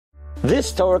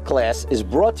This Torah class is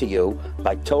brought to you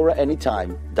by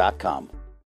TorahAnytime.com.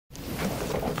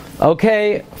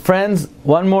 Okay, friends,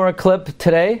 one more clip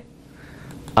today.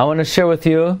 I want to share with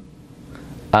you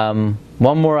one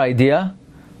more idea,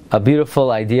 a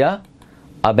beautiful idea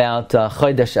about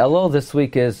Chodesh Elul. This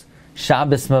week is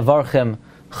Shabbos Mevarchim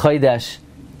Chodesh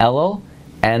Elul,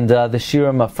 and the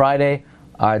Shiurim of Friday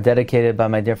are dedicated by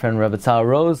my dear friend Rabbi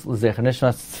Rose, L'zecher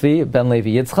Nishmas Tzvi Ben Levi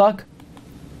Yitzchak.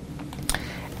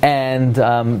 And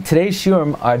today's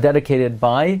Shiurim are dedicated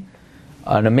by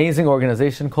an amazing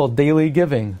organization called Daily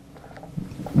Giving,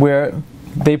 where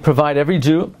they provide every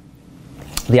Jew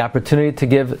the opportunity to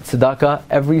give tzedakah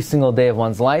every single day of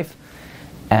one's life.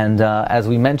 And as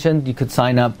we mentioned, you could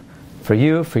sign up for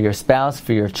you, for your spouse,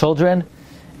 for your children,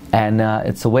 and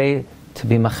it's a way to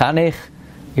be machanech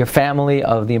your family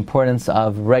of the importance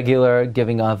of regular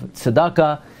giving of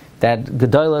tzedakah, that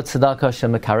gedola tzedakah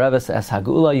shemekareves es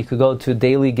hagula. You could go to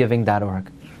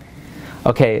dailygiving.org.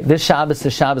 Okay, this Shabbos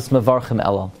is Shabbos Mevarchim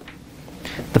Elul.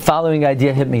 The following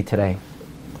idea hit me today.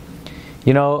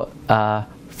 You know,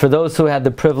 for those who had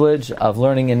the privilege of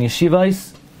learning in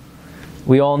yeshivas,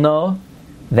 we all know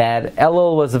that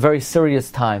Elul was a very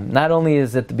serious time. Not only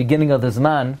is it the beginning of the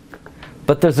Zman,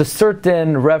 but there's a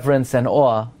certain reverence and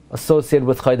awe associated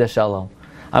with Chodesh Elul.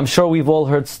 I'm sure we've all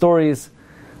heard stories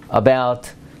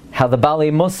about how the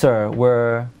Balei Musar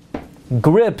were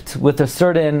gripped with a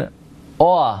certain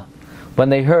awe when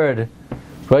they heard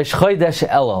Rosh Chodesh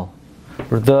Elul.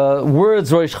 The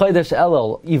words Rosh Chodesh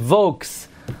Elul evokes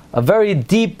a very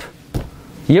deep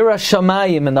Yira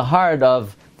Shamayim in the heart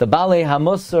of the Balei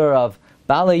HaMusar, of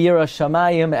Balei Yira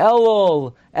Shamayim.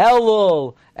 Elul,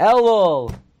 Elul,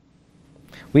 Elul.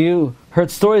 We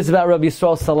heard stories about Rabbi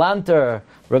Yisrael Salanter,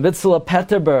 Rabbi Tzila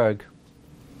Petterberg.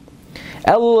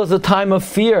 Elul is a time of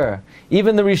fear.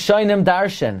 Even the Rishonim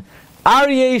darshan.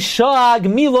 Aryeh Shag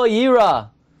Milo Yira.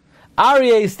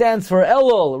 Aryeh stands for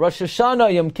Elul, Rosh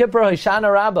Hashanah, Yom Kippur,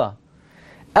 Hoshana Rabbah.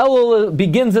 Elul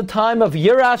begins a time of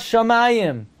Yiras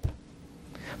Shamayim.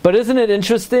 But isn't it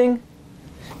interesting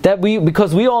that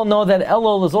because we all know that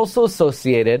Elul is also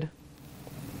associated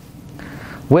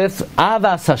with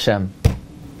Avas Hashem.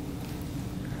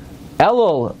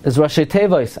 Elul is Rashi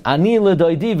Tevos, Ani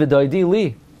l'doidi v'doidi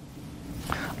li.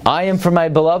 I am for my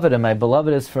beloved, and my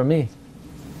beloved is for me.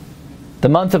 The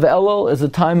month of Elul is a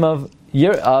time of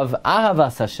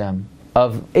Ahavas Hashem,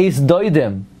 of Eis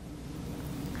Doidim,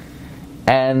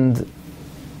 and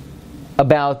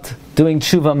about doing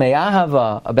tshuva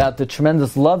me'ahava, about the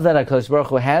tremendous love that HaKadosh Baruch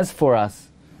Hu has for us.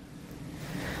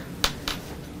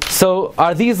 So,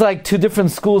 are these like two different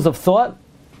schools of thought?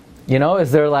 You know,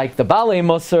 is there like the Balei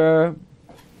Musar?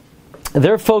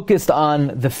 They're focused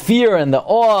on the fear and the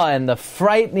awe and the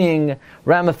frightening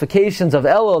ramifications of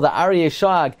Elul, the Aryeh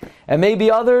Shag. And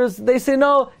maybe others, they say,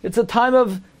 no, it's a time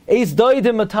of Eis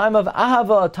Doidim, a time of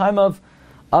Ahava, a time of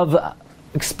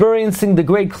experiencing the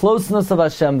great closeness of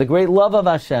Hashem, the great love of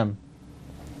Hashem.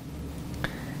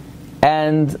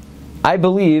 And I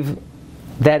believe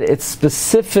that it's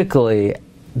specifically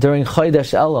during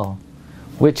Chodesh Elul,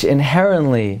 which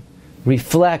inherently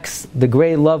reflects the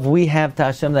great love we have to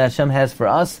Hashem, that Hashem has for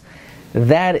us.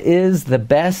 That is the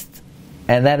best,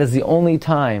 and that is the only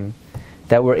time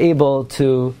that we're able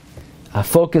to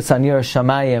focus on Yiras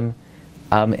Shamayim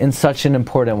in such an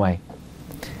important way.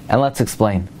 And let's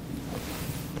explain.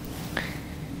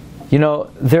 You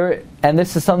know, and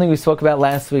this is something we spoke about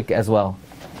last week as well,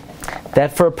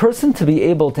 that for a person to be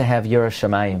able to have Yiras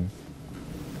Shamayim,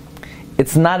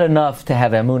 it's not enough to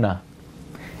have emunah.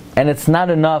 And it's not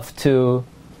enough to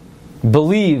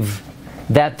believe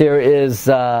that there is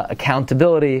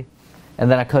accountability, and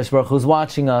that HaKadosh Baruch Hu is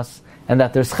watching us, and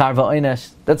that there's char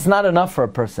v'onesh. That's not enough for a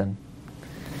person.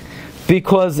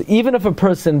 Because even if a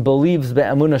person believes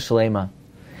be'emunah shlema,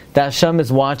 that Hashem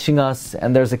is watching us,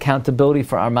 and there's accountability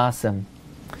for our masim,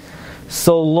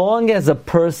 so long as a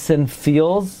person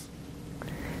feels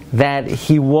that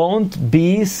he won't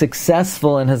be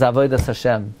successful in his avodas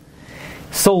Hashem,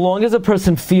 so long as a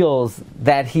person feels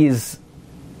that he's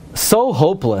so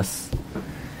hopeless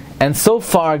and so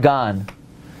far gone,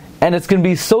 and it's going to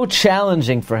be so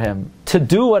challenging for him to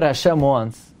do what Hashem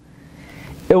wants,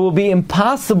 it will be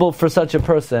impossible for such a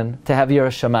person to have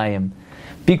Yiras Shamayim,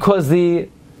 because the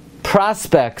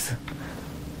prospects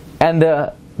and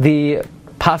the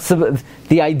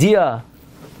idea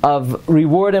of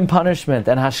reward and punishment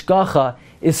and hashgacha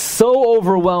is so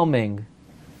overwhelming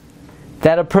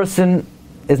that a person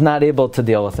is not able to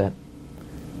deal with it.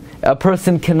 A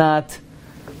person cannot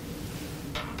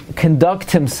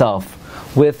conduct himself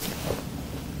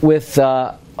with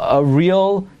a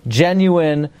real,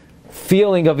 genuine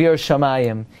feeling of Yiras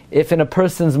Shamayim, if in a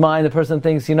person's mind the person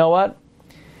thinks, you know what,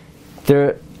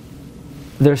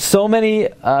 there's so many,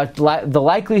 the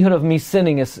likelihood of me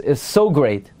sinning is so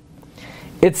great,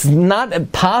 it's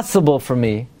not possible for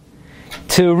me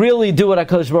to really do what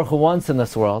HaKadosh Baruch Hu wants in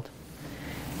this world,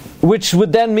 which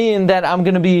would then mean that I'm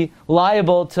going to be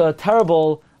liable to a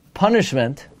terrible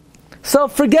punishment. So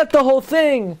forget the whole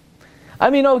thing. I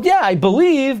mean, I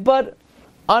believe, but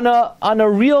on a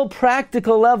real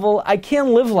practical level, I can't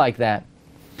live like that.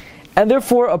 And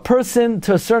therefore, a person,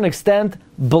 to a certain extent,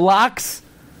 blocks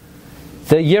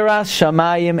the Yiras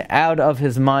Shamayim out of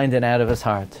his mind and out of his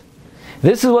heart.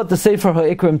 This is what the Sefer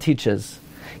HaIkrim teaches.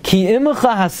 Ki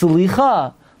imcha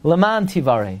haslicha leman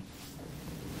tivarei.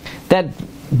 That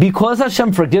because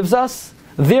Hashem forgives us,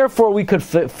 therefore we could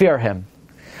fear Him.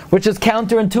 Which is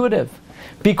counterintuitive.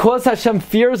 Because Hashem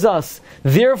fears us,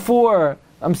 because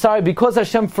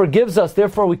Hashem forgives us,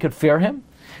 therefore we could fear Him.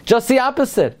 Just the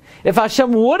opposite. If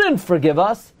Hashem wouldn't forgive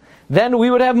us, then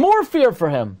we would have more fear for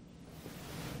Him.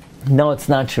 No, it's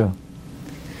not true.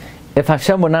 If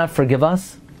Hashem would not forgive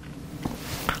us,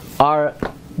 our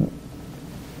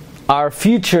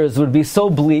futures would be so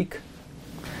bleak,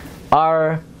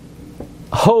 our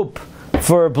hope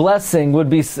for blessing would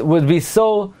be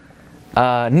so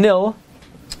nil,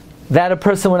 that a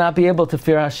person would not be able to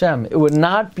fear Hashem. It would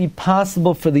not be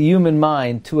possible for the human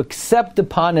mind to accept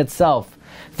upon itself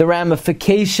the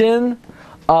ramification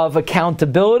of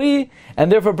accountability,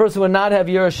 and therefore a person would not have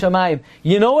Yiras Shamayim.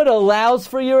 You know what allows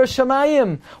for Yiras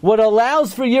Shamayim? What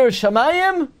allows for Yiras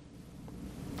Shamayim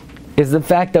is the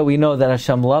fact that we know that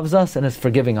Hashem loves us and is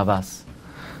forgiving of us.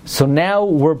 So now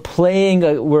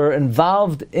we're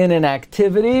involved in an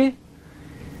activity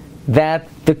that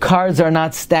the cards are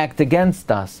not stacked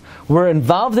against us. We're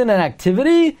involved in an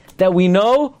activity that we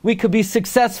know we could be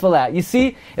successful at. You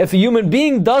see, if a human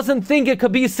being doesn't think it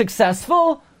could be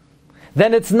successful,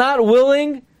 then it's not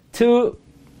willing to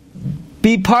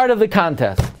be part of the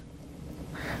contest.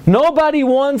 Nobody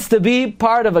wants to be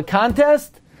part of a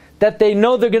contest that they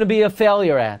know they're going to be a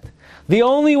failure at. The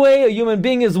only way a human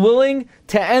being is willing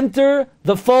to enter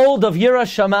the fold of Yiras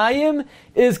Shamayim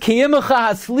is Kiyimecha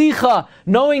Haslicha,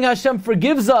 knowing Hashem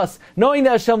forgives us, knowing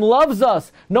that Hashem loves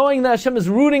us, knowing that Hashem is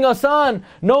rooting us on,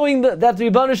 knowing that the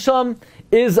Rebbeinu Shalom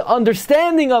is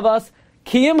understanding of us.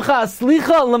 Kiyimecha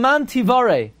Haslicha Leman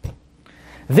Tivarei.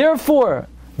 Therefore,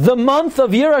 the month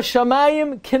of Yiras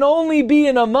Shamayim can only be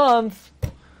in a month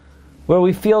where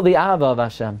we feel the Ahava of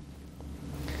Hashem.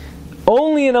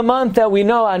 Only in a month that we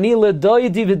know, Ani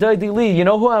ledoidi v'doidi li. You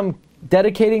know who I'm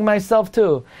dedicating myself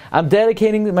to? I'm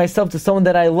dedicating myself to someone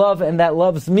that I love and that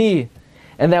loves me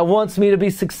and that wants me to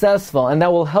be successful and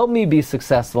that will help me be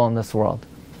successful in this world.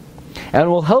 And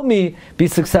will help me be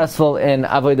successful in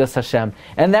Avodas Hashem.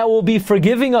 And that will be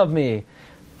forgiving of me.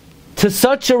 To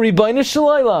such a Ribbono Shel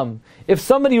Olam, if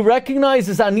somebody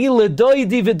recognizes Ani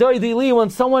ledoidi v'doidi li, when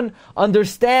someone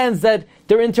understands that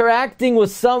they're interacting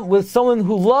with someone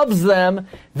who loves them,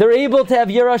 they're able to have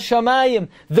Yiras Shamayim.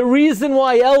 The reason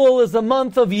why Elul is a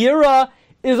month of Yira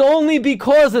is only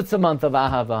because it's a month of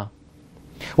Ahava.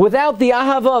 Without the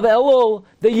Ahava of Elul,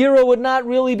 the Yira would not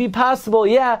really be possible.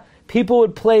 Yeah, people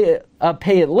would pay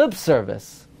it lip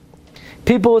service.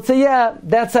 People would say, yeah,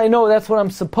 that's what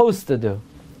I'm supposed to do.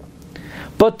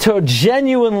 But to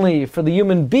genuinely, for the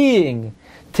human being,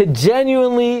 to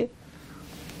genuinely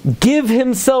give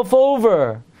himself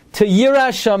over to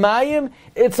Yiras Shamayim,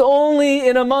 it's only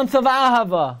in a month of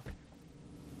Ahava.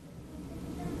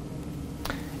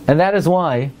 And that is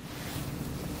why,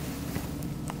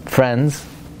 friends,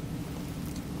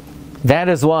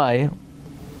 it's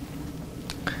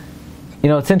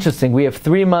interesting. We have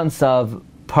 3 months of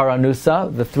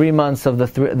Paranusa, the 3 months of the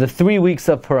 3 weeks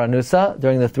of Paranusa,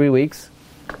 during the 3 weeks.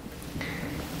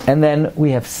 And then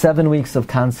we have 7 weeks of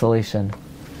consolation,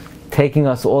 taking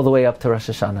us all the way up to Rosh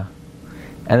Hashanah.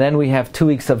 And then we have 2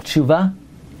 weeks of Tshuva.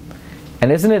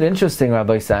 And isn't it interesting,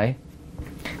 Rabbi Sai,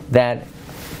 that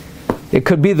it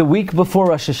could be the week before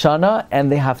Rosh Hashanah,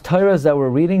 and the Haftarahs that we're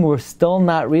reading, we're still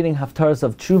not reading Haftarahs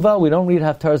of Tshuva. We don't read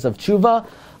Haftarahs of Tshuva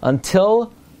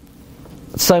until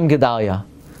Tzom Gedalia.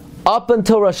 Up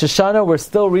until Rosh Hashanah, we're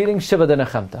still reading Shiva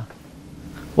Denechemta.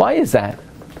 Why is that?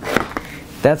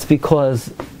 That's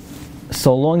because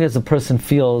so long as a person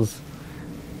feels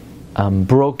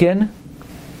broken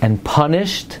and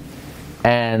punished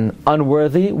and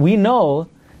unworthy, we know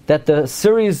that the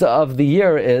series of the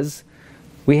year is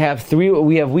we have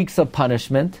weeks of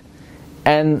punishment,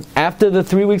 and after the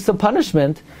 3 weeks of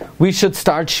punishment, we should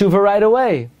start tshuva right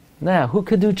away. Now, who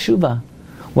could do tshuva?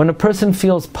 When a person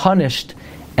feels punished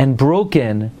and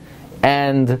broken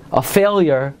and a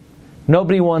failure,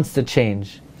 nobody wants to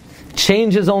change.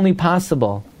 Change is only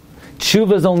possible.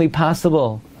 Tshuva is only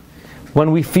possible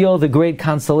when we feel the great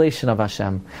consolation of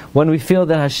Hashem. When we feel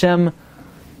that Hashem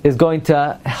is going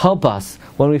to help us.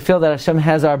 When we feel that Hashem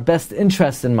has our best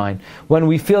interests in mind. When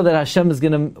we feel that Hashem is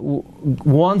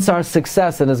wants our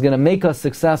success and is going to make us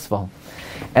successful.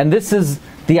 And this is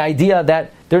the idea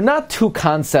that there are not two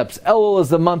concepts. Elul is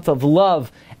the month of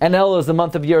love, and Elul is the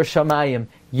month of Yiras Shamayim.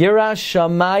 Yiras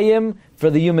Shamayim for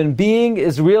the human being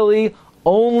is really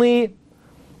only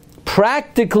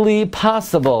practically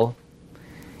possible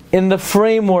in the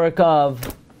framework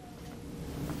of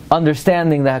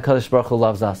understanding that HaKadosh Baruch Hu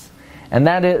loves us. And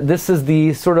this is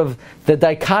the sort of the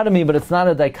dichotomy, but it's not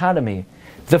a dichotomy.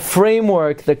 The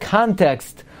framework, the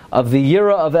context of the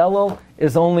Yira of Elul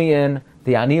is only in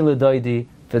the Ani L'Doidi,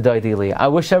 the Doidi Li. I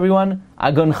wish everyone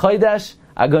Agun Chodesh,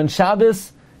 Agun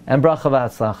Shabbos, and Bracha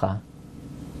V'Atzlacha.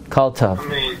 Kol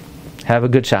Tov. Have a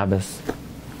good Shabbos.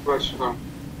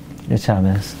 Good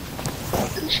Shabbos.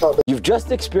 You've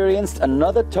just experienced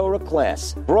another Torah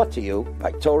class brought to you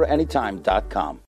by TorahAnytime.com.